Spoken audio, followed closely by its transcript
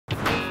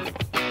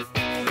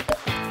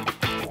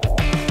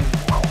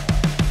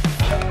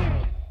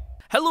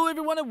Hello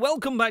everyone and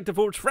welcome back to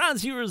Forge.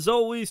 Frazzz here as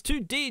always.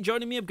 Today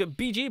joining me I've got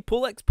BJ,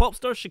 Polex,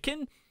 Popstar,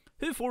 Shakin,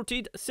 Who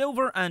Forted,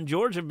 Silver and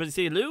George. Everybody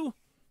say hello.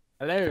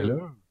 Hello.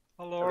 Hello.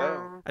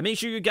 Hello. And make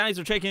sure you guys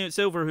are checking out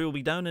Silver, who will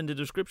be down in the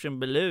description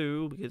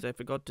below because I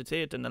forgot to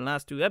say it in the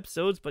last two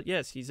episodes, but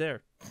yes, he's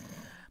there.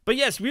 But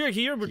yes, we're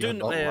here. We're doing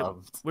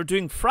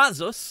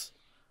Frazzsus,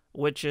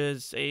 which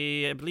is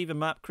I believe a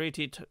map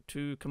created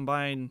to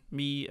combine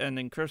me and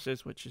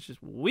Incursus, which is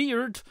just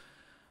weird.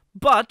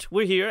 But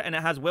we're here, and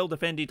it has well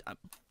defended,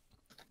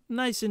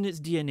 nice in its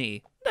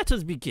DNA. Let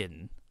us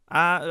begin.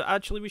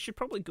 Actually, we should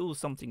probably go with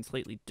something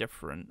slightly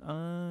different.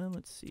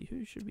 Let's see,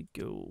 who should we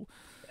go?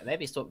 Yeah,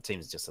 maybe swap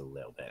teams just a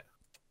little bit.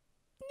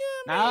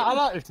 Yeah, I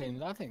like the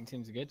teams. I think the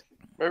teams are good.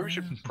 Maybe we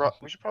should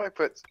probably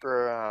put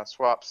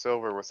swap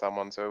Silver with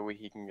someone so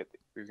we can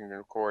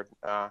record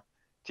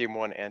team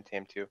 1 and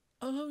team 2.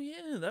 Oh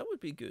yeah, that would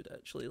be good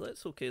actually.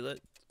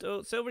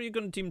 Silver, you're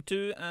going to team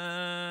 2,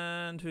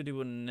 and who do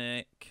we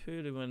nick?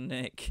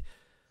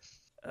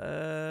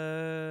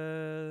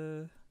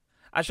 I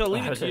shall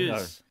leave it to you.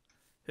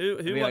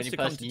 Who wants to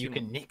come to you team?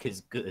 can nick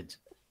is good.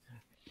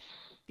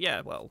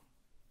 Yeah, well,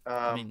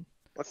 I mean,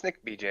 let's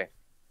nick BJ.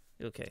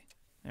 Okay,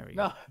 there we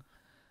go.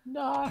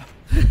 No.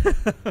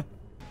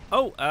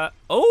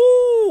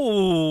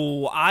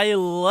 Oh, I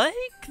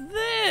like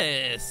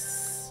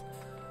this.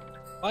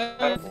 I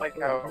don't like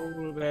how.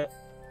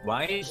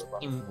 Why is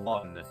team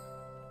 1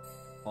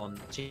 on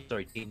team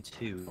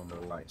 2 on the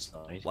right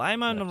side? Why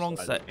am I on the wrong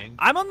side?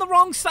 I'm on the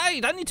wrong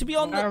side. I need to be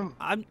on the.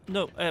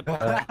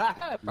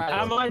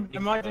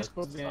 My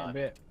Discord's getting a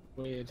bit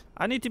weird.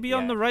 I need to be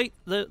on the right,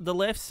 the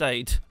left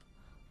side.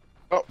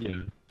 Oh,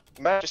 yeah.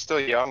 The match is still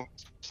young.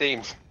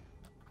 Seems.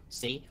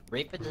 See,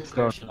 read the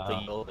description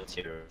of your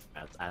material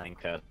and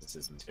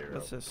Incursus' material.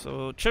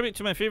 So, tribute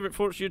to my favorite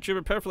Forge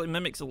YouTuber perfectly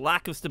mimics the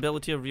lack of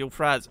stability of real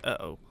Frazzz.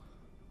 Uh-oh.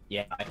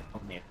 Yeah, I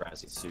don't need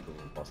Frazzz, it's super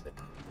impossible.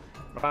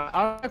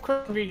 I'll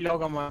quickly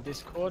relog on my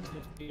Discord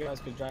if you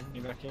guys could drag me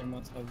back in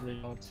once I've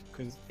relogged,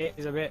 because it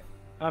is a bit,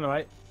 I don't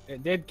know,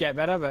 it did get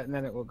better, but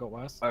then it got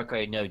worse.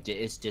 Okay, no,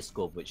 it's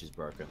Discord which is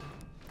broken.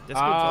 Okay,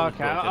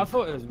 I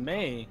thought it was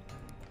me.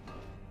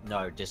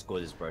 No,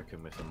 Discord is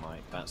broken with the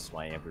mic. That's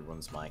why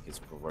everyone's mic is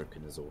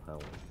broken as all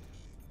hell.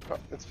 Oh,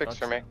 it's fixed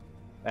for me.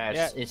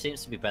 It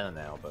seems to be better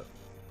now, but...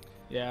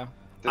 Yeah.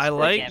 I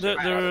like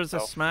that there's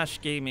a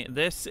Smash game.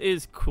 This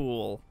is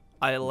cool.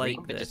 I like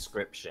Read the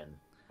description.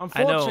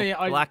 I know,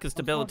 lack of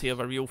stability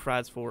of a real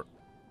Frazzz fort.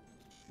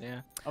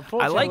 Yeah.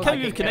 I like how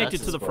you've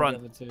connected to the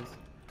front.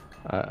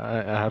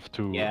 I have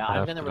to. Yeah,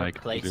 I'm gonna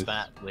replace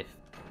that with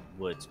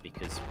wood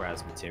because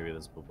Frazzz material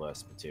is the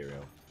worst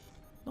material.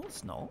 No,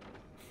 it's not.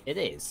 It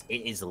is.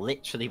 It is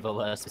literally the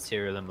worst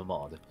material in the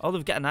mod. Oh,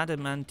 they've got an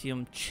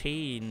adamantium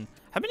chain.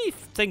 How many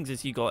things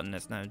has he got in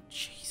this now?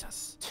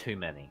 Jesus. Too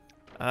many.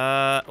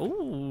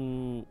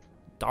 Ooh.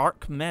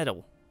 Dark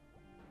metal.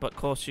 But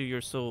costs you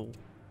your soul.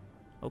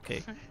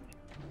 Okay.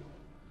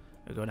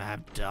 We're gonna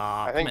have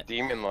dark I think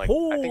Demon would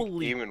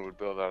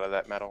build out of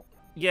that metal.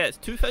 Yeah, it's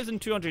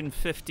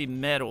 2,250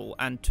 metal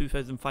and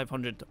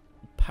 2,500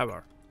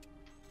 power.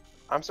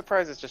 I'm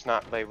surprised it's just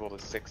not labeled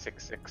as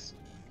 666.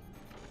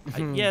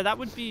 Yeah, that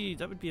would be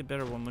a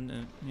better one, wouldn't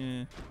it?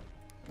 Yeah.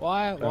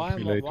 Why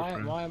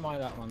am I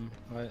that one?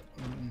 Why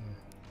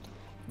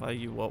are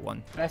you what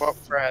one? Well,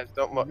 Frazzz,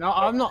 don't look. No,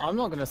 I'm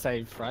not gonna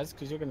say Frazzz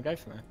because you're gonna go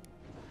for me.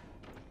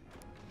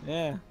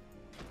 Yeah.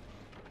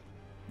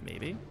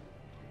 Maybe.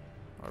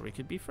 Or we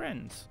could be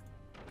friends.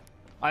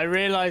 I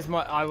realized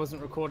I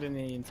wasn't recording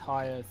the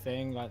entire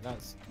thing. Like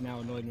that's now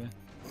annoyed me.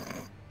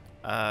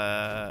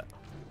 Has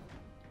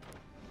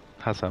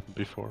happened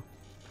before.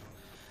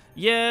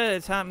 Yeah,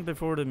 it's happened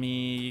before to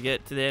me. You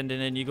get to the end and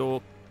then you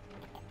go.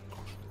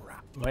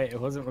 Wait,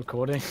 it wasn't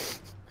recording. It's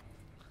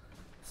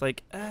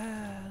like,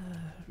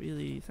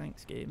 really?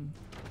 Thanks, game.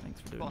 Thanks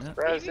for doing that.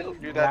 Frazzz, didn't you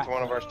do that to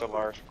one of our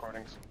Stellaris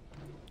recordings?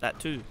 That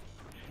too.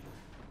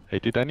 Hey,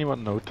 did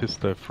anyone notice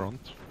the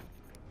front?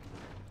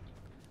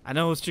 I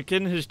know,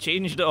 Chicken has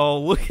changed it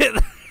all. Look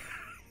at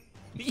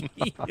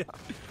that.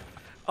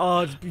 Oh,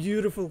 it's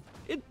beautiful.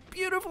 It's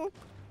beautiful.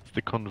 It's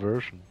the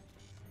conversion.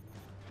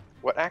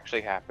 What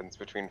actually happens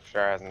between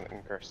Frazzz and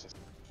Incursus?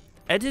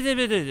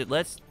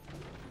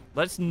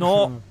 Let's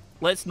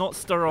not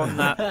stir on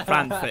that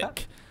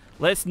fanfic.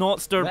 Let's not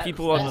stir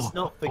people on. Let's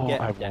not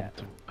forget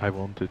that. I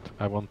want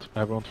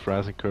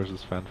Frazzz and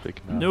Incursus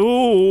fanfic now.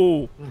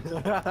 No.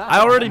 I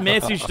already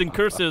messaged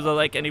Incursus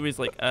and he was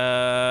like,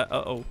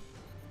 uh-oh.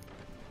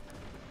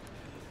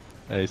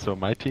 Hey, so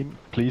my team,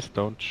 please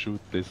don't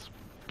shoot this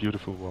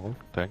beautiful wall.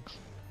 Thanks.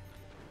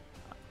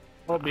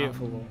 What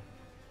beautiful wall?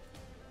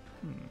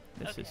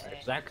 This is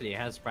exactly. It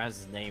has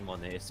Frazz's name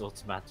on it. It's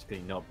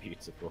automatically not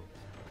beautiful.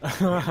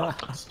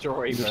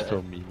 Destroy it.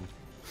 So mean.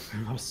 You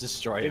must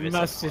destroy it. You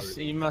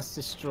must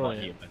destroy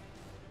it.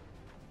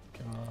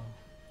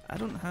 I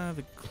don't have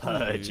a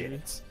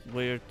clue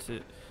where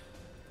to.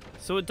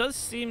 So it does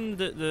seem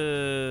that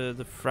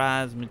the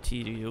Frazzz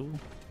material,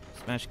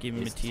 Smash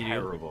Gaming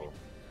material,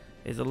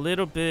 is a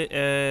little bit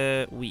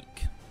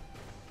weak.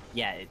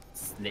 Yeah,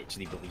 it's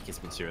literally the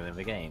weakest material in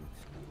the game.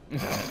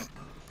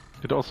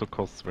 It also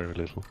costs very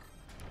little.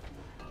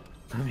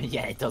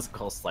 Yeah, it does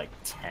cost like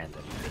 10.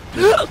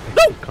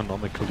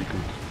 Economically good.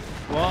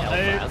 What?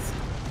 Frazzz.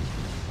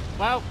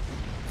 Well,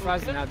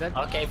 Frazzz is now dead.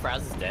 Okay,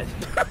 Frazzz is dead.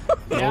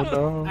 Yeah,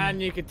 Oh no.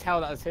 and you could tell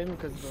that was him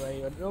because the way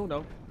he went, oh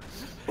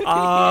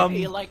no.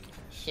 He like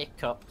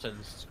hiccuped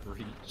and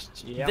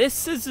screeched. Yeah.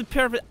 This is a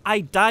perfect.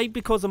 I died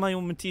because of my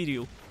own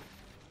material.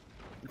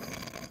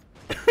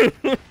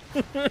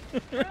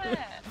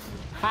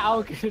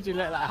 How could you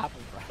let that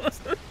happen, Frazzz?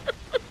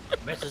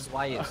 Which is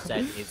why it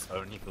said it's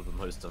only for the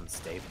most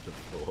unstable of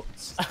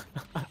thoughts.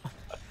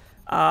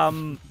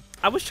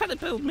 I was trying to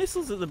build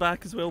missiles at the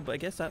back as well, but I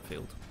guess that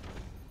failed.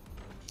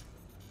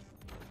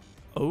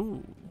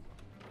 Oh.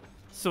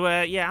 So,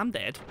 yeah, I'm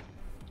dead.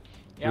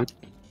 Yeah. Good.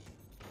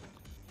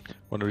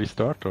 Wanna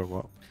restart or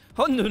what?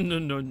 Oh,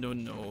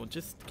 no.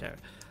 Just care.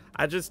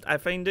 I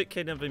find it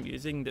kind of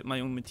amusing that my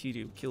own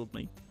material killed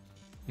me.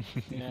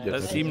 Yeah.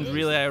 That Yes. seemed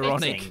really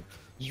ironic.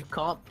 You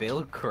can't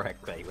build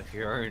correctly with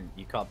your own.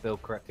 You can't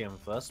build correctly in the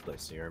first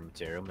place, so your own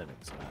material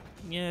mimics that.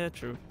 Yeah,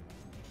 true.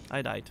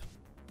 I died.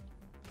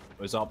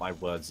 Those aren't my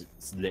words,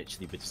 it's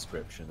literally the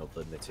description of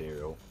the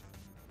material.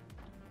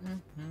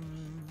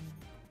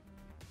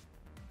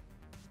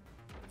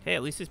 Hey,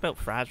 at least it's spelled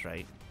Frazzz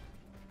right.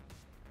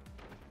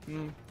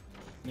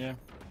 Yeah.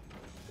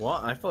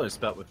 What? I thought it was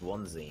spelled with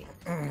one Z.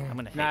 I'm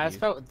gonna hit Nah, you.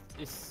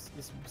 it's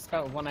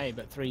spelled with one A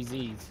but 3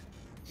 Z's.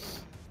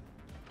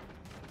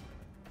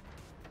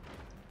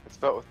 It's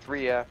spelled with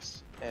 3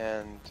 F's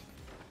and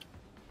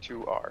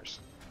 2 R's.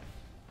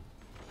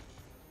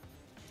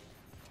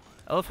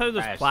 I love how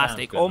there's Sounds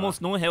plastic, good,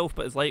 almost no health,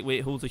 but it's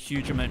lightweight, holds a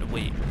huge amount of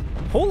weight.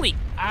 Holy!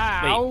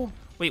 Ow!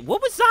 Wait,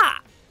 what was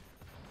that?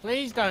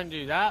 Please don't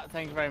do that.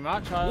 Thank you very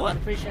much. I What?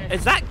 appreciate it.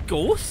 Is that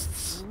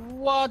ghosts?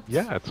 What?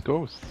 Yeah, it's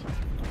ghosts.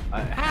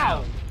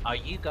 How? Are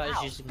you guys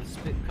Ow. using the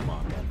spit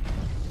command then?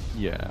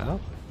 Yeah.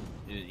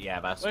 Yeah,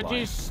 that's Would why.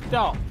 you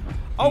stop?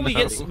 Oh,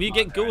 No. we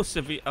get ghosts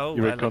if we. Oh,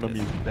 Your right, like economy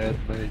this. is dead,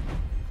 mate.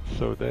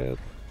 So dead.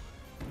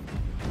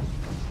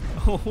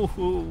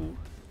 Oh,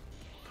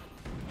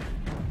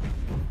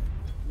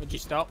 Would you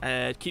stop?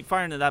 keep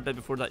firing at that bit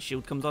before that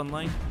shield comes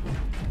online.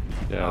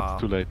 Yeah, Aw,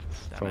 it's too late.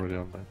 It's damn it. already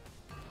online.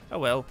 Oh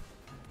well.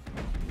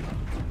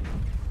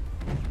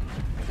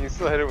 You can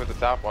still hit it with the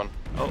top one.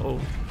 Oh.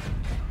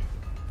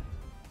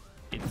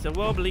 It's a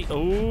wobbly.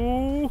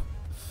 Oh.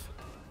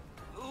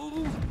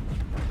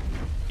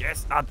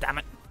 Yes. Ah, damn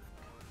it.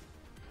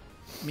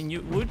 I mean,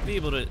 you would be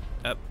able to.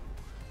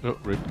 Oh,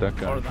 rip that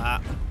guy. Or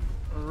that.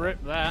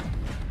 Rip that.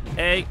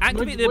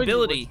 Activate the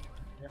ability.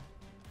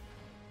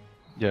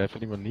 Yeah, if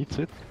anyone needs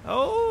it.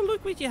 Oh,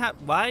 look what you have.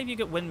 Why have you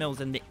got windmills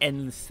in the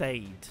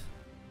inside?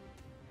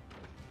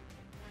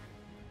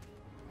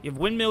 You have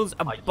windmills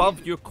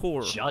above your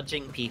core.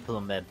 Judging people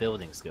on their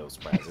building skills,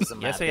 Frazzz.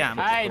 Doesn't Yes, matter. I am.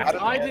 Hey,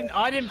 Adam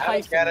I didn't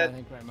place get that. it.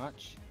 Thank you very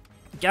much.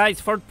 Guys,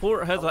 third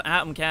port has an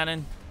atom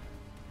cannon.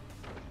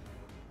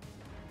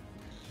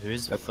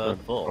 Who's the That's third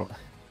good. floor?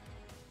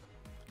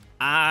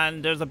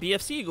 And there's a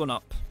BFC going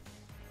up.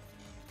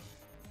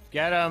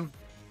 Get him.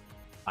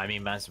 I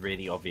mean, that's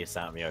really obvious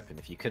out in the open.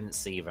 If you couldn't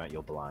see that,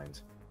 you're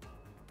blind.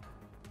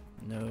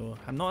 No,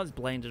 I'm not as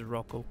blind as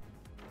Rocco.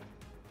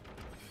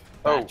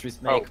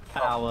 Batteries make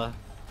power.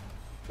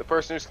 The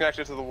person who's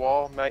connected to the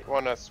wall might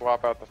want to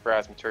swap out the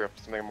Frazzz material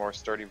for something more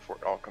sturdy before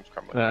it all comes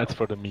crumbling down. That's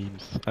for the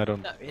memes. I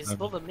don't. No, it's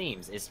for the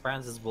memes. It's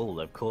Franz's wall.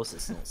 Of course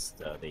it's not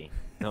sturdy.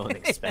 No one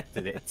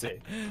expected it to.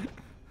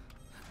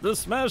 The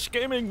Smash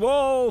Gaming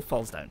wall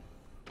falls down.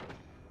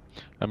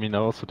 I mean, I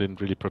also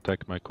didn't really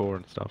protect my core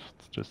and stuff.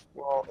 It's just.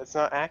 Well, it's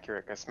not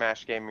accurate because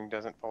Smash Gaming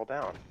doesn't fall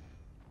down.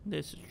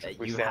 This is true.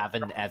 We You stand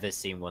haven't ever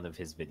seen one of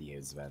his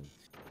videos, then.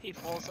 He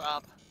falls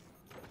up.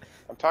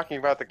 I'm talking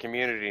about the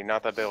community,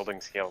 not the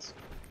building skills.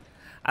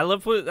 I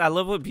love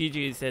what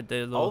PG said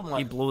there though. Oh my!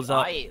 He blows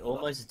up. I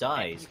almost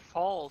died. He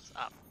falls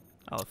up.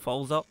 Oh, it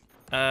falls up.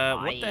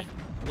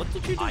 What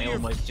did you do I here?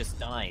 almost just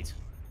died.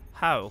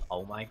 How?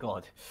 Oh my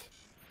god!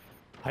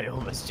 I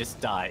almost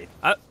just died.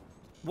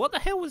 What the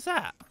hell was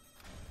that?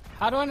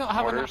 How do I not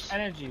have Orders. enough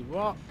energy?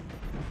 What?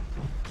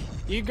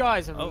 You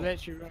guys have Oh.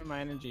 literally ruined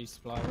my energy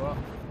supply. What?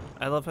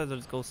 I love how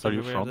there's ghosts Are you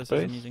everywhere. front This base?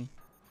 is amusing.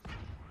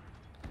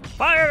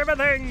 Fire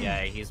everything!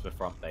 Yeah, he's the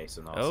front base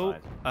on our Oh,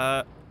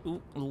 side.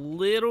 a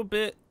little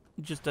bit,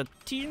 just a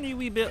teeny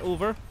wee bit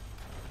over.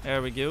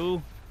 There we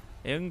go.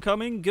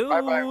 Incoming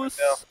Bye-bye,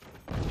 ghosts.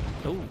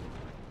 Oh,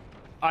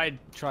 I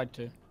tried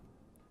to. you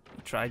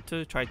tried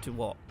to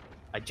what?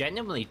 I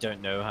genuinely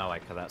don't know how I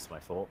collapsed my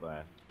thought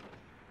there.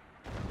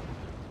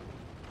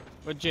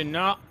 Would you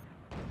not?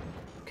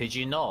 Could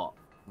you not,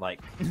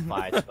 like,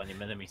 fire 20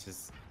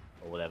 millimeters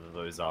or whatever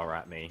those are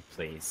at me,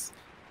 please?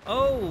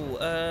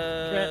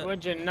 Oh,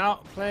 Would you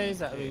not, please?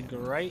 That would be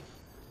great.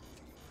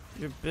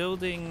 you're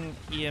building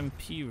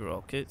EMP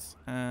rockets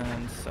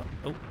and some.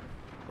 Oh,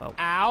 well.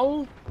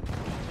 Ow!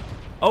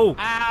 Oh,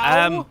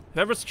 Ow!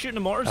 whoever's shooting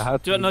the mortars, I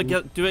had do it, no,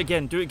 to- do it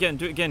again, do it again.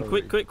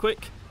 Sorry.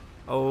 Quick.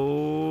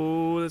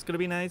 Oh, that's gonna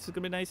be nice. It's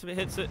gonna be nice if it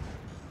hits it.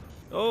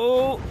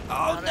 Oh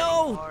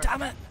no! Lord.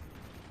 Damn it!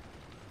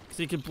 Because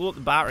he could blow up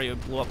the battery, it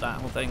would blow up that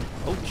whole thing.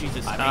 Oh,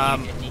 Jesus. I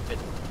mean, you didn't even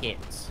hit.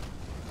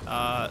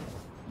 Okay.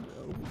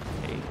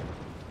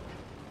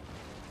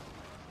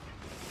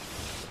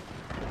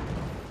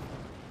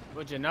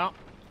 Would you not?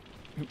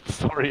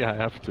 Sorry, I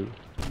have to.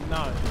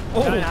 No.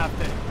 Oh. Don't have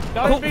to.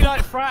 Don't be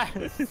like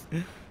Frazzz.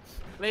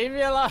 Leave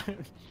me alone. What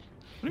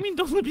do you mean,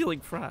 don't be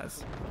like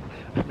Frazzz?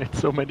 I made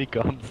so many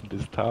guns in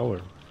this tower.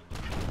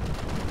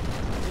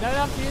 You don't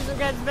have to use them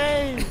against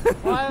me.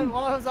 Why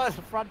was I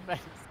the front base?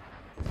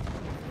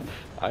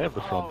 I have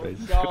the front Oh, base.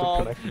 God.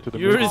 Connected to the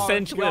You're moon.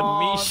 essentially a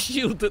God. meat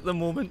shield at the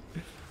moment.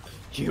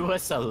 You were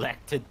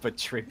selected for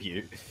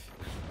tribute.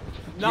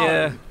 No.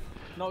 Yeah.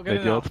 Not good May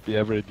the enough. odds be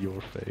ever in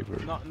your favor.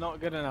 Not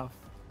good enough.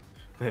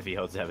 If the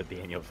odds ever be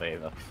in your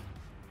favor.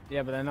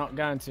 Yeah, but they're not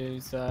going to,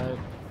 so...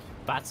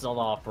 That's not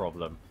our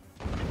problem.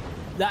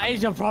 That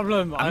is your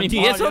problem. I mean, I'm he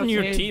part is of on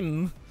your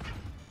team.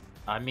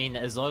 I mean,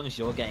 as long as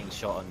you're getting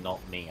shot and not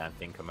me, I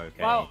think I'm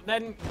okay. Well,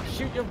 then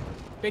shoot your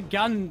big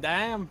gun,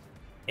 damn.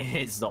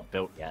 It's not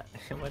built yet.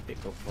 It might be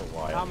built for a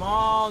while. Come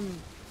on.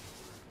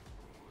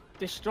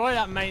 Destroy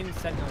that main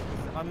center.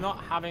 I'm not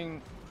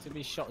having to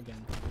be shot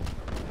again.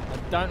 I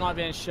don't like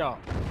being shot.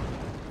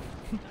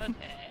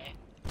 Okay.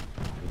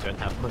 You don't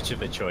have much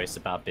of a choice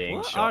about being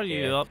What shot are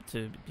you here. up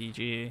to,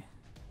 BG?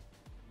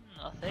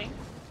 Nothing.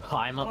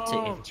 I'm up to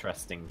Oh.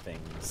 interesting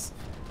things.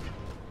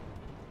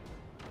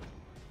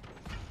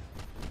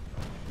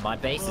 My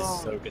base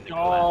is so gonna God. go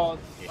out.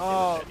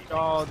 Oh,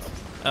 God.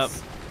 Up.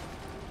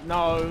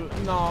 No,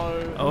 no,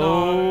 no.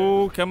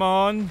 Oh, come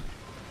on.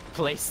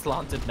 Place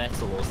slanted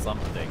metal or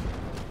something.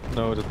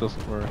 No, that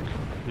doesn't work.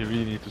 You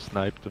really need to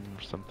snipe them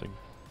or something.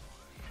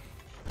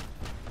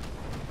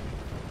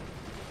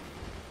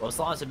 Well,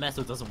 slanted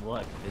metal doesn't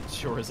work. It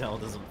sure as hell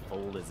doesn't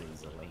fall as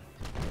easily.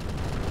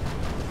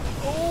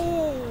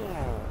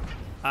 Oh.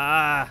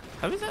 Ah.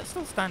 How is that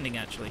still standing,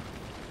 actually?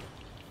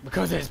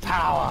 Because it's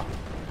power.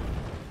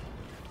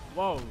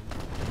 Whoa.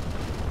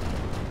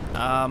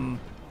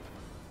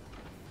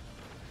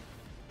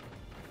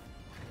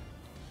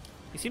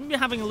 You seem to be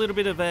having a little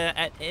bit of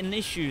an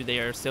issue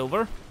there,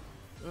 Silver.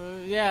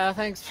 Yeah,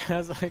 thanks,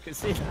 Frazzz. I can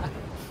see that.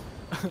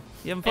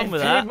 You having fun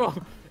with that?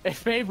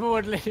 If people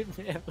would leave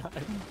me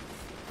alone,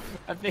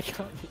 I think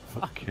I'll be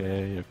fine.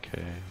 Okay,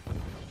 okay.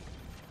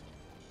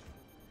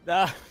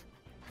 No.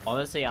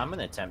 Honestly, I'm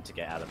gonna attempt to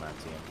get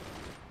adamantium.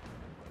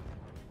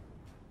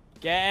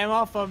 Get him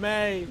off of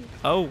me.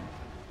 Oh.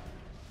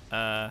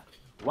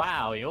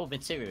 Wow, your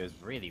material is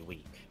really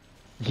weak.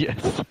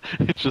 Yes,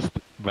 it just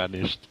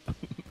vanished.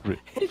 It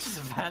just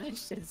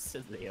vanished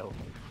instantly. Oh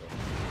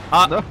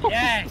Uh, No.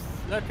 Yes.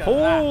 Look at that.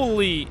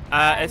 Holy.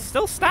 It's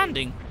still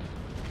standing.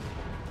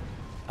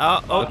 Oh,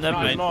 That's never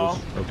not mind. more.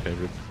 Okay,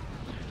 rip.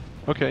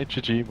 Okay,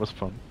 GG was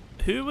fun.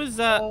 Who was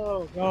that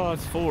Oh God.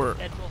 for?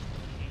 Dead wolf.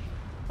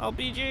 Oh,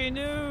 BJ,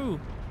 no.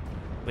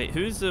 Wait,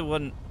 who's the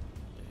one?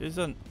 Who's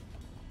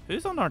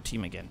on our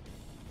team again?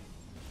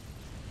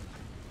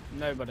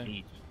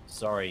 Nobody.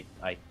 Sorry,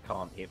 I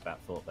can't hit that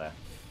thought there.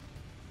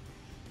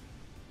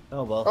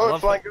 Oh well. Oh, love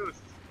it's flying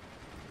ghosts.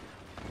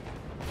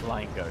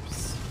 Flying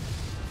ghosts.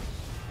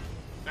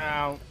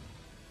 Ow.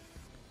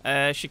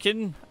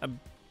 Shikin,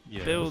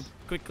 Yes. build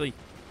quickly.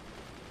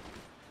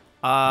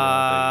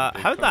 Yeah,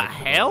 they How the covered it.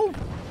 hell?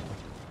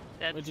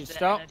 That's Would you the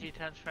stop? energy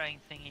transferring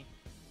thingy.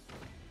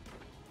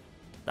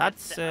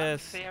 That's The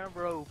unfair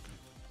rope.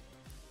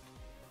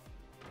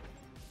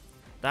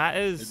 that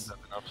Didn't is. have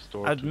enough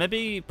store I'd to-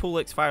 maybe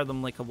Polex fire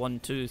them like a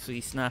 1-2, so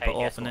you snap Hey, it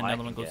off guess and then what the I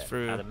other one can goes get?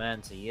 through.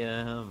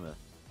 Adamantium.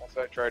 That's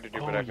what I tried to do,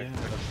 Oh, but yeah, I couldn't.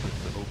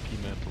 that's the OP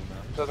metal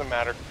now. Doesn't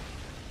matter.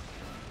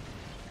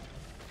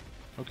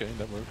 Okay,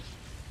 that works.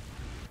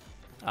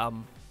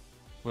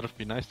 Would have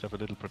been nice to have a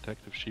little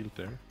protective shield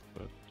there,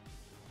 but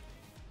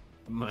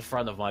The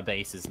front of my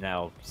base is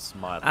now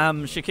smiling.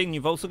 Shikin,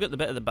 you've also got the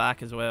bit at the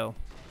back as well.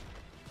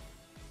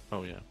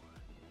 oh yeah.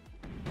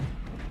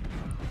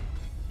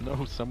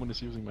 No, someone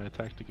is using my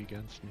tactic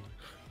against me.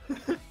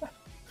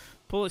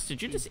 Polex,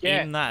 did you just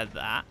Yeah. aim that at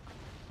that?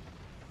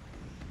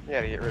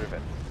 Yeah, to get rid of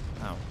it.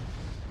 Oh.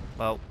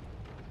 Well,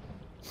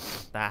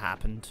 that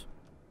happened.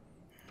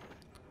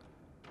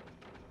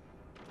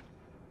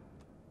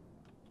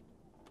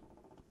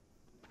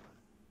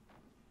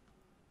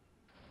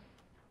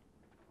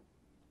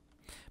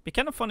 Be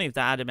kind of funny if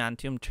the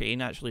adamantium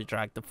train actually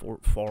dragged the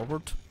fort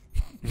forward.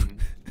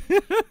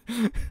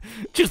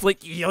 Just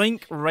like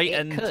yoink right it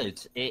in.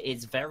 could.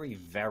 It's very,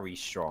 very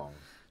strong.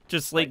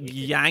 Just like Like, it could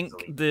yank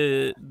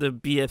easily- the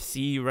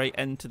BFC right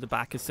into the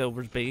back of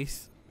Silver's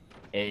base.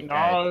 No,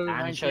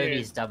 thank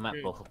Anchovy's you. done that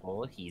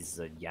before. He's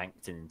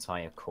yanked an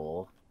entire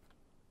core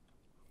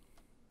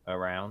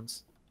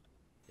around.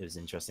 It was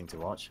interesting to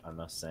watch, I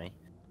must say.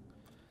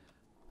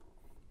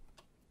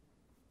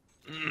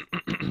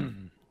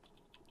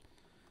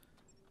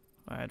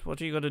 Alright,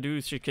 what are you gonna do,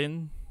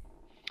 Shikin?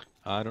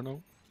 I don't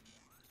know.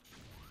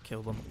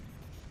 Kill them.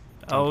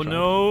 I'm Oh trying.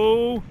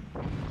 no!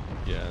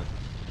 Yeah.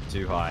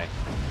 Too high.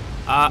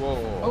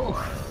 Whoa.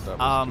 That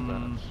was too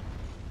bad.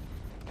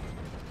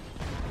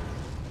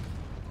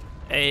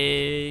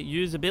 A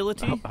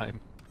usability? I'm.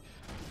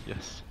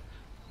 Yes.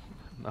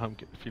 Now I'm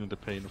feeling the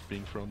pain of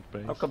being front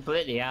base. I'm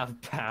completely out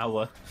of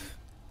power.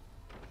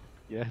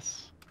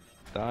 Yes.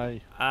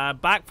 Die.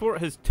 Back fort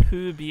has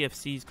 2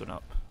 BFCs gone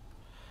up.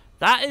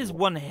 That is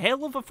one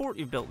hell of a fort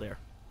you've built there.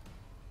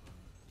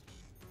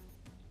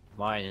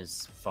 Mine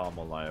is far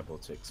more liable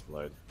to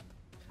explode.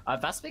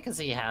 That's because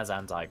he has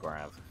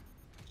anti-grav.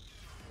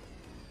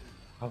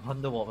 I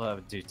wonder what that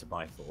would do to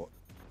my fort.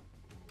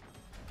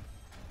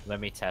 Let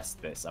me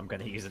test this. I'm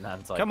going to use an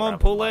anti-grav. Come on,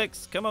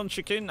 Polex. Come on,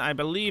 Chicken. I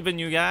believe in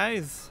you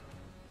guys.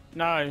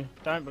 No,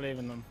 don't believe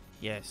in them.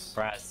 Yes.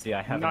 Frazzz, see,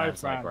 I have No, an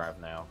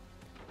anti-grav now.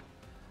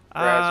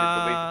 Frazzz,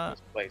 your belief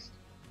is misplaced.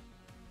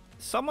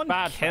 Someone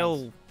Bad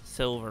kill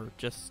Silver.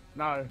 Just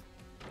No.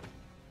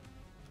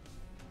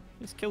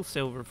 kill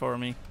Silver for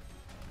me.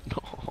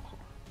 No.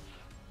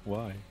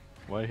 Why?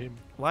 Why him?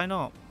 Why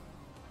not?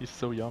 He's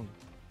so young.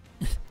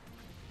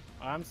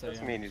 I'm saying.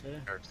 Doesn't mean he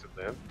deserves to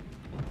live.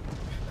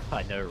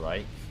 I know,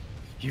 right?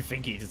 You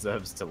think he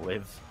deserves to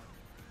live?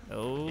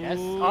 Oh. Yes,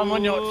 I'm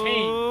on your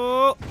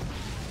team.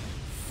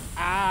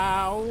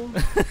 Ow.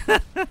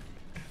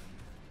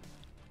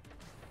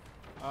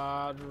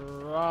 I'd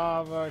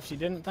rather if she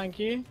didn't, thank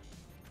you.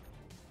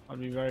 I'd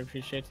be very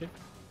appreciative.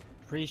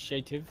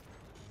 Appreciative.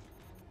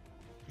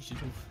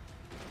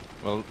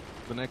 Well,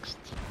 the next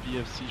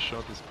BFC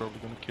shot is probably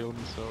gonna kill me,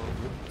 so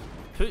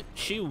Put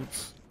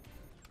shields.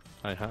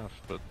 I have,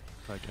 but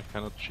like I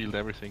cannot shield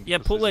everything. Yeah,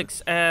 because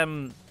this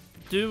Polex.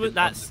 Do what It's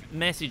that on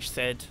message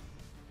said.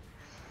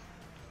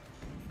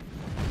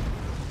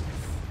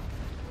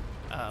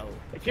 Oh.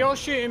 If you're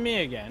shooting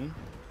me again,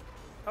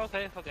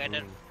 Okay, forget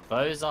it.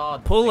 Those are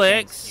Polex.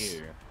 against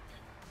you.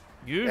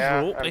 Use Yeah,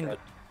 rope I'm and dead.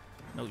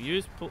 no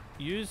use.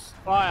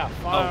 fire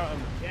Oh. at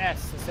them.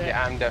 Yes, that's it.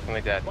 Yeah, I'm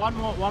definitely dead. One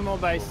more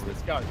base.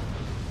 Let's go.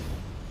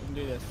 We can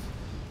do this.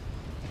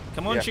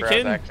 Come on, Yeah, Frazzz,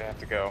 Chicken. I actually have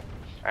to go.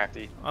 I have to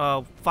eat.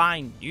 Oh,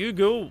 fine. You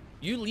go.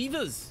 You leave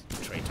us,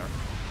 traitor.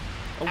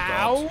 Oh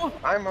God. Ow!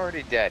 I'm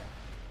already dead.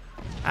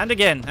 And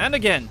again, and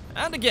again,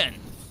 and again.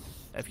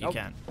 If you Nope.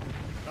 can.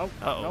 Nope.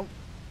 Uh-oh. Nope.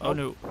 Oh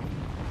no.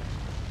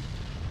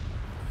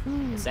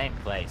 Same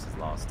place as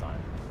last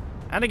time.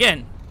 And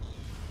again.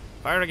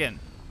 Fire again.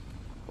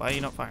 Why are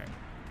you not firing?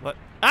 What?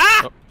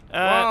 Ah! Oh.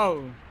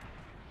 Whoa!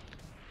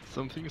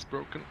 Something is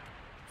broken.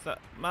 So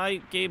my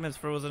game is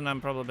frozen. I'm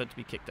probably about to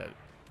be kicked out.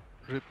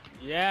 Rip.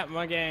 Yeah,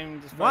 my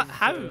game just. What? froze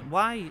How? too.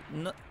 Why?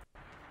 No.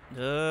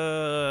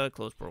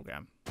 Close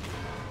program.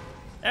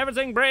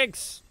 Everything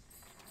breaks.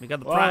 We got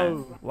the prime.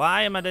 Whoa.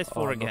 Why am I this Oh,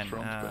 for not again?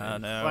 front Oh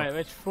base. no. Wait,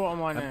 which fort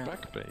am I And now?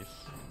 back base.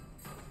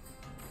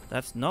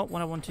 That's not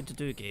what I wanted to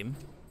do, game.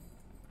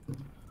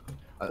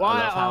 I Why?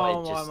 love how Oh,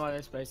 it why just... am I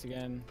this base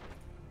again?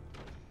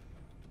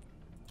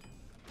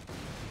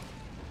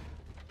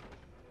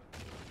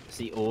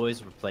 See,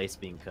 always replace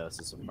the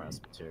Incursus of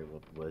Frazzz material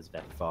with words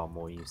that are far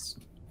more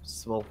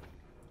useful.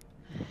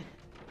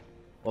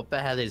 What the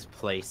hell is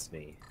place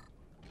me?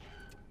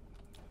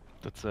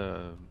 That's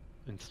a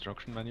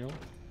instruction manual.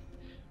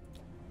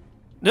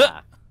 No.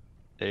 Ah,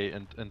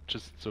 And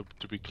just so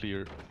to be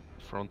clear,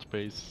 front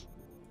base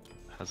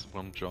has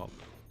one job: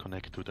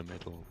 connect to the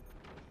middle.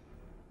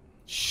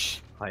 Shh.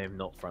 I am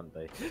not front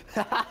base.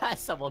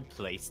 Someone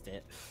placed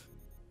it.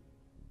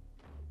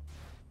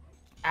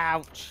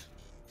 Ouch.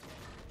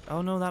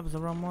 Oh no, that was the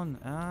wrong one.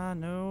 Ah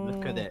no.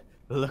 Look at it.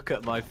 Look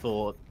at my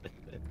fort.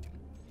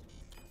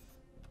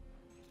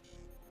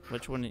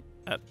 Which one?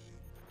 I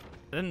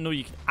didn't know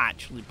you could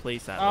actually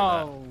place that.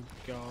 Like that. Oh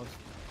god.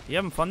 You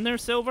having fun there,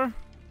 Silver?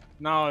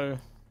 No.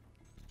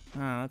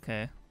 Oh,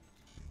 okay.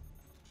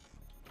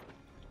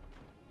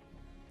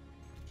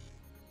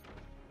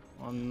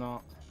 I'm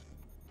not.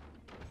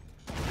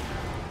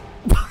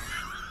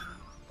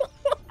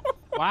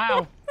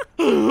 Wow.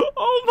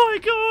 Oh my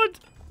god!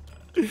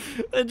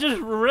 It just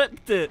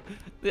ripped it.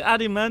 The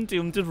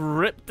adamantium just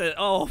ripped it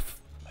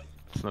off.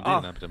 It's not Oh.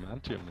 even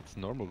adamantium; it's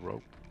normal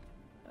rope.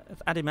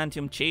 It's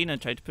adamantium chain I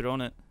tried to put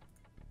on it.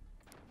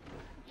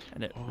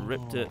 And it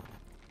ripped it. Oh.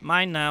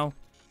 Mine now.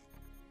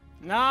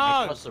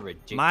 No. That's a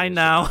ridiculous Mine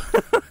now.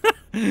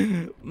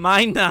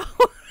 Mine now.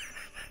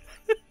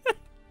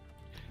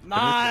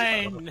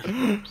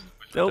 Mine.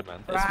 Nope.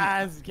 Adamantium.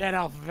 Frazzz, get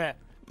off of it.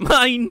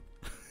 Mine.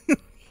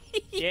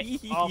 Get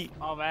off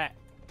of it.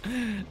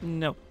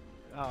 No.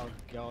 Oh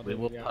god. We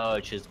here will go.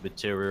 purge his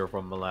material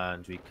from the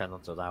land. We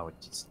cannot allow it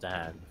to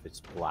stand. It's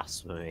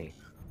blasphemy.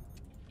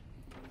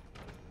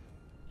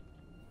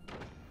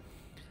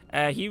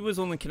 He was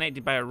only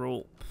connected by a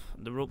rope.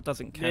 The rope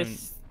doesn't count.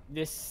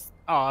 This.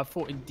 Oh, I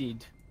thought it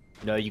did.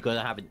 No, you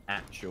gotta have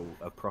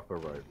a proper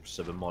rope,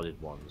 so the modded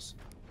ones.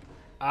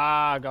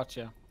 Ah,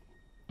 gotcha.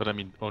 But I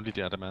mean, only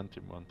the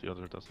adamantium one. The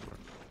other doesn't work.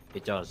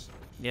 It does.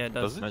 Yeah, it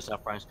does. Does it? Most are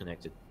frames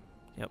connected.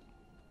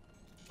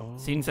 Oh.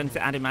 Seen since the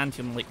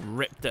adamantium like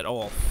ripped it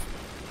off.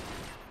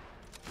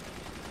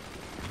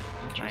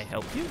 Can I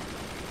help you?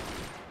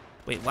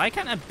 Wait, why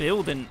can't I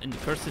build in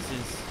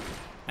Incursus's?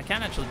 I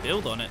can't actually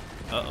build on it.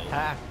 Uh oh.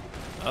 Ah.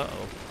 Uh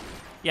oh.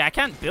 Yeah, I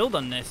can't build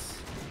on this.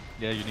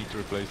 Yeah, you need to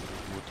replace it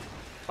with wood.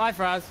 Bye,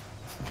 Frazzz.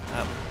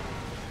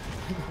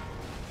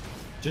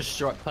 Just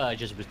strike purge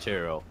his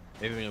material.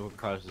 Even if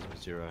Incursus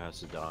material has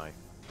to die,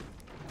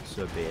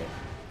 so be it.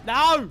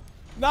 No!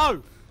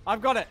 No!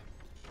 I've got it!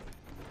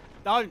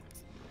 Don't!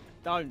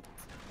 Don't!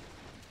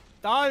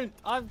 Don't!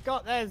 I've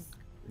got this!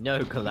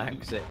 No,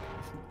 Galactic.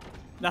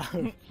 No!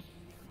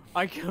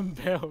 I can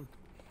build.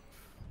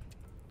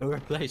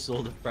 Replace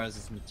all the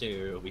Frazz's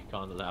material. We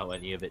can't allow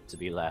any of it to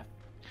be left.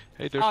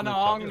 Hey, there's Oh no no,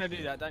 I'm Tanya's gonna do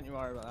mod. that, don't you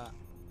worry about that.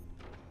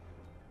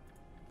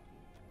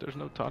 There's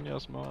no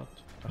Tanya's mod.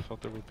 I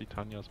thought there would be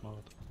Tanya's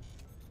mod.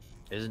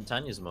 Isn't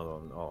Tanya's mod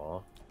on?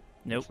 Oh.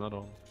 Nope. It's not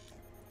on.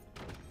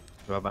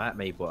 Well, that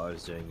made what I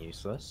was doing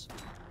useless.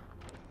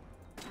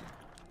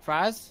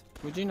 Frazz,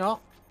 would you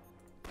not?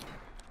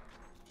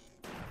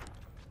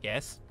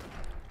 Yes.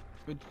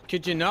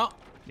 Could you not?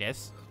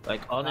 Yes.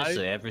 Like,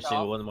 honestly, every stop.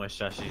 single one of my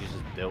strategies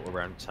is built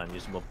around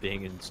Tanya's mod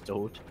being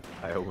installed.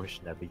 I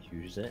almost never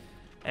use it.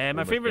 My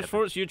Almost favorite never.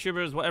 sports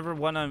YouTuber is whatever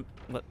one I'm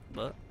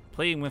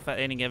playing with at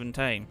any given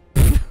time.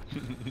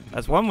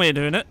 That's one way of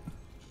doing it.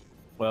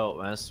 Well,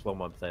 that's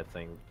one of their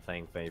thing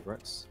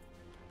favorites.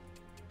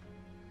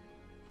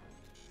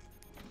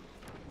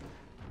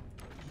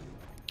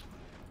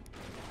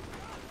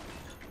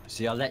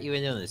 See, I'll let you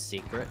in on a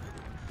secret.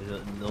 In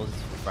order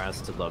for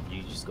Frazzz to love you,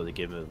 you just gotta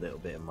give him a little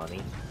bit of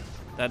money.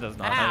 That does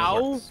not how it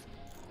Ow! works.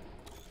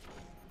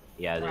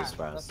 Yeah, it is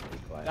Frazzz, Frazzz. Be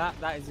quiet.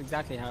 That is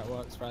exactly how it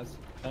works, Frazz.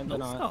 Don't No,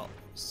 it's deny it. not.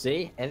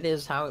 See, it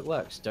is how it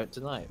works. Don't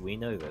deny it. We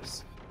know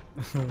this.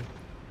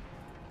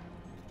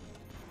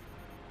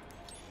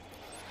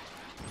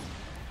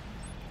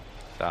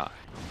 Die.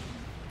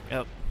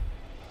 Yep.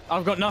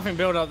 I've got nothing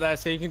built up there,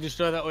 so you can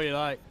destroy that all you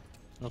like.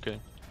 Okay.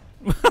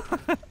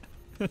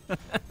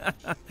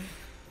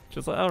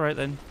 Just like, alright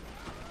then.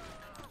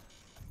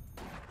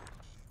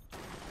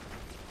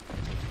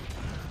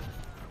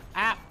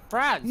 Ah,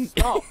 Frazz,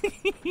 stop!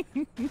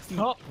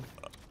 Stop!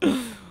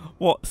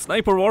 What?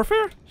 Sniper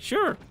warfare?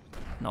 Sure.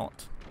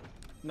 Not.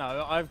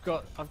 No, I've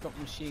got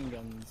machine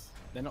guns.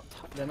 They're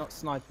not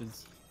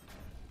snipers.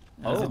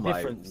 There's Oh a my!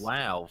 difference.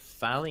 Wow,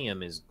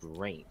 Thallium is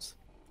great.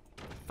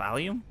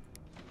 Valium?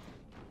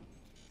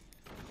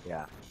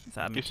 Yeah, Is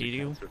that a Gives you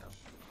material? cancer now.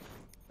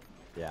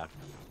 yeah.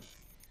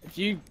 If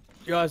you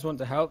guys want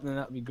to help, then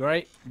that'd be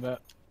great.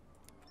 But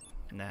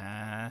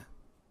Nah.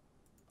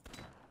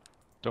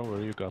 Don't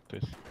worry, you got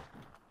this.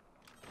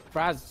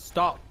 Frazz,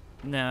 stop!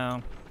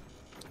 No.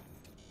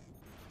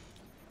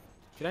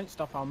 If you don't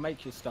stop, I'll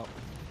make you stop.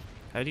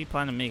 How do you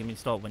plan on making me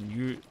stop when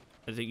you...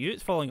 Is it you?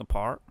 It's falling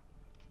apart.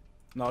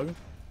 No.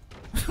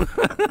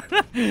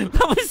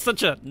 That was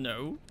such a...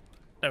 No.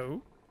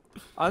 No.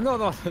 I'm not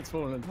the one that's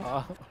falling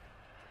apart.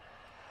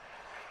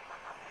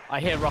 I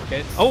hear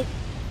rockets. Oh!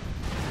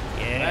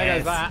 There Yes.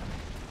 goes that.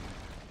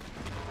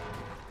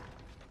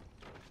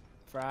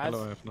 Frazz,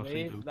 Hello, I have nothing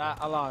leave built that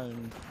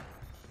alone.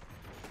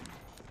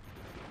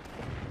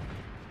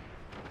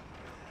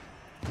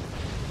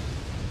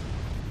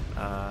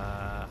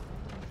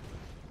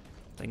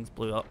 Things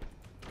blew up.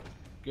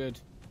 Good.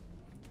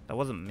 That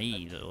wasn't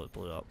me that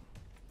blew up.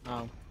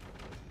 Oh.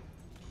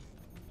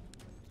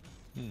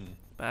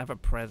 But I have a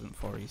present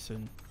for you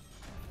soon.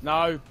 No.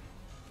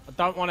 I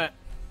don't want it.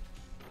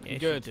 Yes,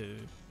 Good. you do.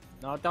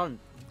 No, I don't.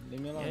 Leave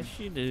me alone. Yes,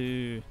 you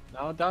do.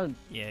 No, I don't.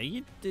 Yeah,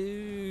 you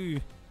do.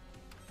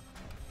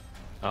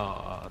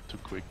 Ah, too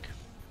quick.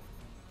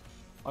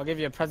 I'll give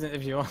you a present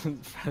if you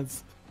want,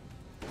 Frazz.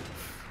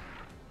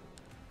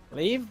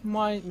 Leave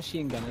my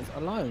machine gunners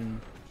alone.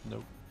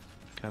 Nope.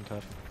 Can't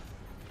happen.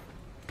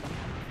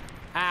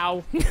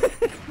 Ow!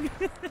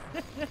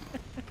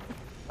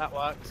 That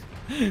worked.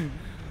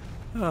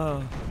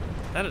 Oh,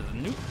 that is a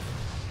nuke.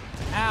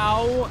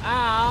 Ow!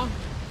 Ow!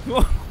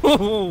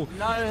 Whoa!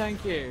 No,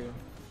 thank you.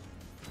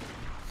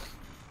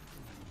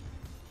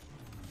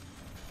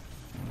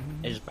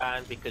 It's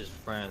banned because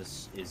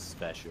Frazzz is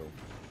special.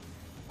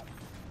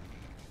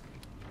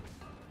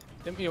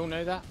 Didn't we all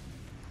know that?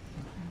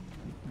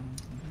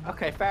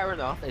 Okay, fair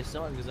enough. It's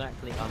not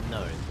exactly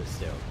unknown, but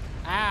still.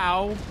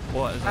 Ow!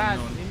 What is Frazz,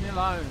 unknown? leave me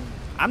alone.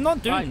 I'm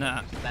not doing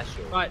Right. that.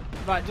 Special.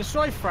 Right,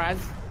 destroy Frazz.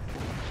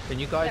 Can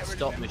you Get guys rid of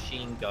stop him.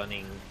 machine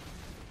gunning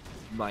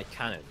my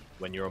cannon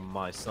when you're on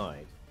my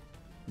side?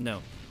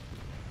 No.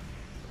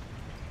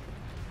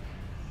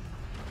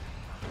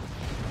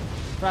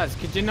 Frazz,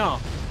 could you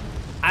not?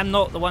 I'm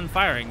not the one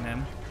firing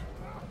them.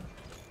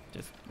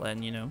 Just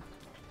letting you know.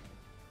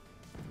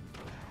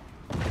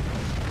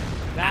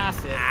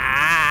 That's it.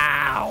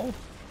 Ow!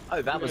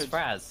 Oh, that was Good.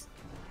 Frazzz.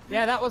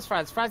 Yeah, that was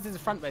Frazz. Frazz is the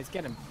front base.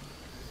 Get him.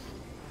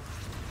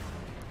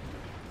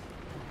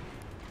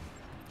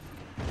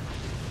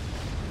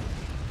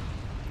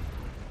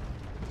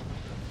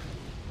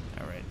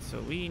 Alright, so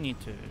we need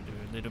to do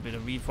a little bit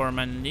of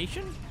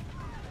reformulation.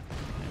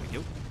 There we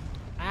go.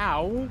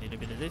 Ow! A little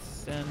bit of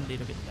this and a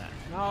little bit of that.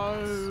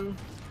 No.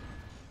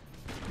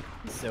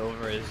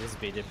 Silver has just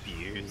been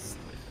abused.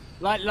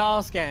 Like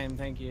last game,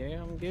 thank you.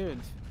 I'm good.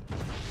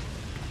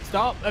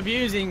 Stop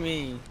abusing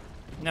me.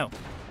 No.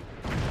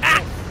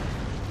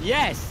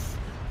 Yes.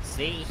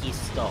 See, he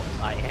stopped.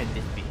 I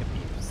ended the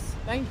abuse.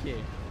 Thank you.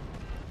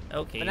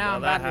 Okay, But now well,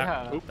 I'm that badly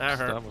hurt. hurt. Oops, That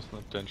hurt. that was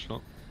not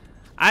intentional.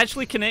 I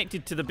actually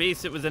connected to the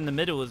base that was in the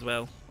middle as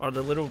well, or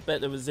the little bit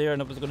that was there,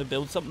 and I was going to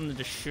build something to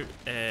just shoot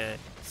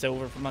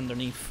silver from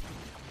underneath.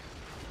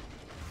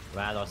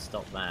 Well, I'll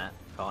stop that.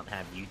 Can't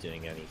have you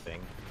doing anything.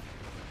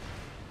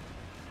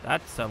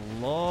 That's a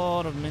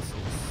lot of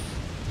missiles.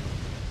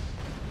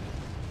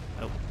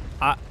 Oh,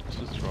 It's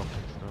just rockets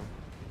now.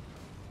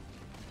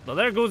 well,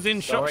 there goes the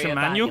instruction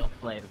manual.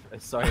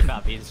 Sorry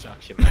about the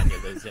instruction manual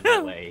that's in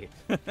the way.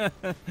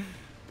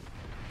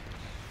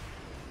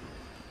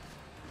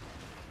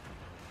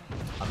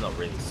 I'm not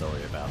really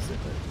sorry about it,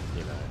 but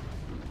you know.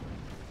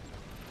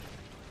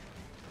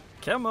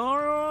 Come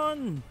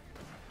on!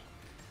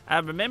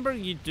 Remember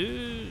you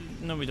do...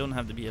 No, we don't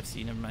have the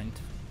BFC, never mind.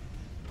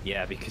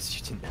 Yeah, because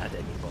you didn't add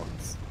any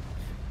mods.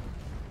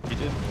 He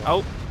didn't.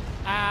 Oh!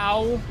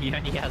 Ow! He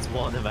only has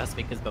one of us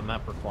because the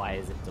map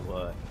requires it to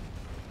work.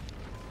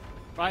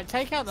 Right,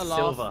 take out the last.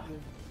 Silver.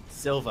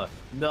 Silver.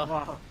 No.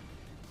 Wow.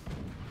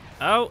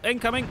 Oh,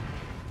 incoming!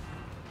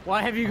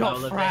 Why have you got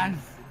Well, Frazzz?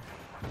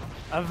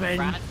 Avenge.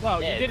 Frazzz Well,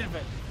 dead. you did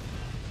it.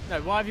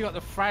 No, why have you got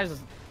the Frazzz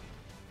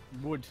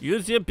wood?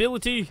 Use the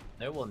ability!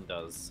 No one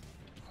does.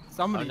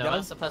 Somebody Oh no, does.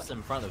 that's the person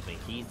in front of me.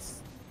 He's...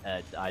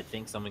 I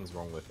think something's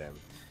wrong with him.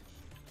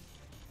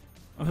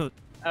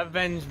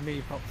 Avenge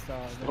me,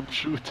 Popstar. Stop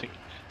shooting.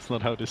 It's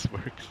not how this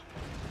works.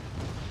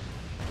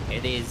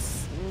 It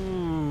is...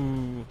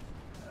 Ooh.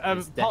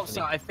 It's Popstar,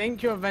 definitely- I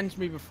think you avenged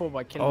me before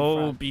by killing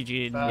Oh, Frazzz.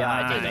 BG. Yeah,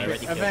 I did. I nice.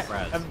 already killed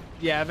Frazzz.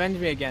 Yeah, avenge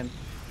me again.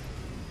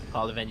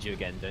 I'll avenge you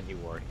again, don't you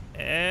worry.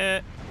 Oh,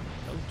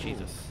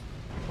 Jesus.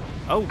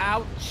 Oh!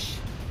 Ouch!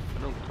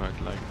 I don't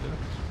quite like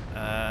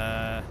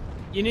that.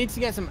 You need to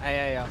get some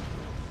AA up.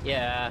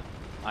 Yeah,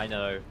 I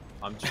know.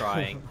 I'm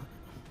trying.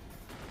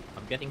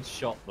 I'm getting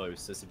shot though,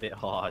 so it's a bit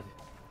hard.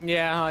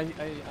 Yeah, I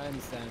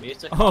understand. We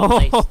used to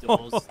place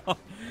doors.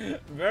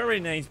 Very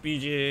nice,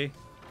 BG.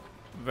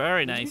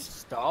 Very Did you nice.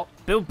 stop.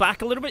 Build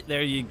back a little bit.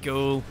 There you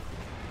go.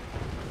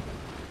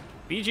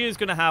 BG is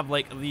going to have,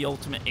 like, the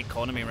ultimate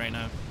economy right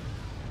now.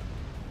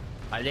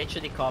 I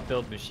literally can't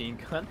build machine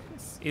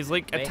guns. He's,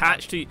 like, Wait,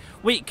 attached to...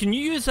 Wait, can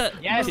you use it?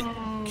 Yes.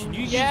 Can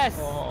you Yes.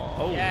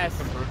 Oh. Yes.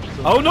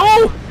 Oh,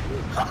 no!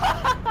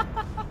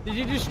 Did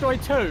you destroy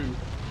two?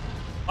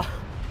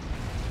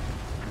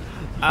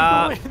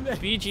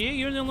 BG,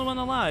 you're the only one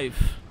alive.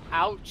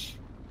 Ouch.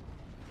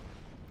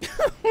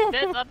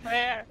 That's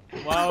unfair.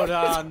 Well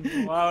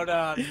done. Well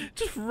done.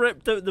 Just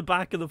ripped out the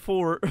back of the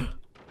fort.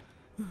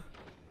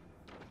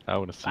 I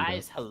want to see That that.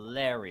 is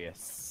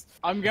hilarious.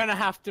 I'm gonna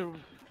have to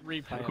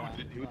replay that.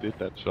 Who did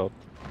that shot?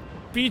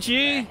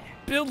 BG,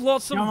 build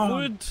lots of Come on.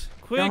 wood.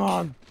 Quick. Come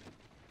on.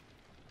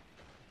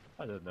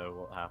 I don't know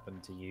what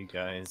happened to you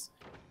guys.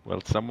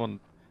 Well, someone.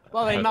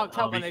 Well, they had mucked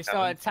up when big they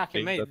started talent,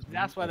 attacking me. think that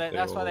That's why means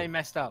that's why all they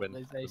messed up. went-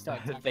 They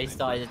started attacking They me.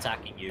 started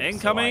attacking you.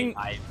 Incoming. So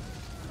I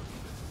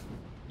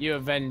You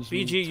avenged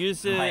me. BG,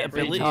 use the Right,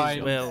 ability as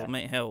times. well.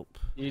 Might help.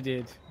 You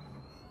did.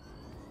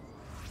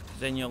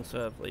 Then you also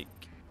have, like,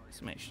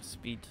 some extra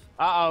speed.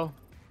 Uh-oh.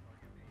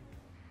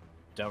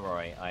 don't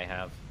worry, I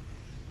have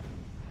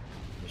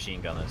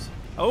machine gunners.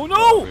 Oh,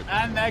 no!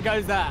 And there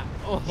goes that.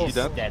 Oh. He's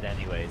that? dead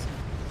anyways.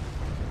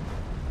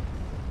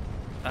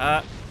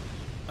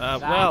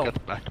 Well,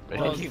 Get back,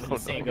 baby. Well, Not even Oh, a no.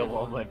 single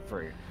one went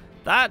through.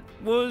 that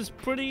was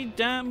pretty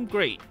damn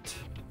great.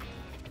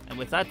 And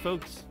with that,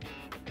 folks,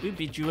 we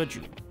bid you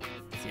adieu.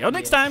 See you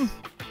next time.